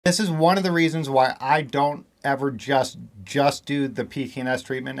This is one of the reasons why I don't ever just do the PTNS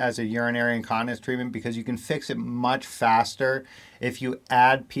treatment as a urinary incontinence treatment, because you can fix it much faster if you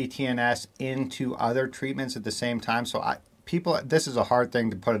add PTNS into other treatments at the same time. So this is a hard thing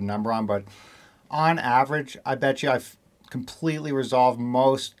to put a number on, but on average, I bet you I've completely resolved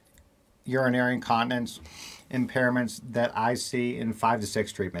most urinary incontinence impairments that I see in 5 to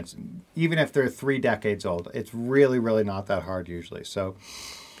 6 treatments. Even if they're 3 decades old, it's really, really not that hard usually. So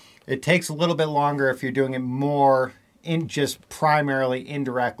it takes a little bit longer if you're doing it more in just primarily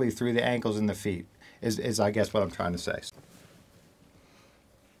indirectly through the ankles and the feet, is I guess what I'm trying to say.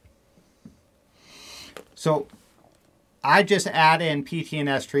 So I just add in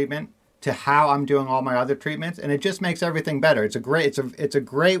PTNS treatment to how I'm doing all my other treatments, and it just makes everything better. It's a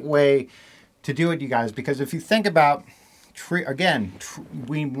great way to do it, you guys, because if you think about,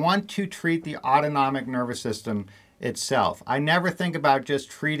 we want to treat the autonomic nervous system itself. I never think about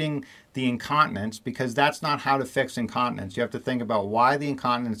just treating the incontinence, because that's not how to fix incontinence. You have to think about why the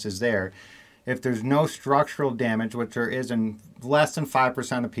incontinence is there. If there's no structural damage, which there is in less than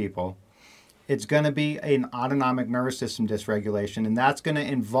 5% of people, it's going to be an autonomic nervous system dysregulation, and that's going to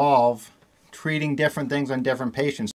involve treating different things on different patients.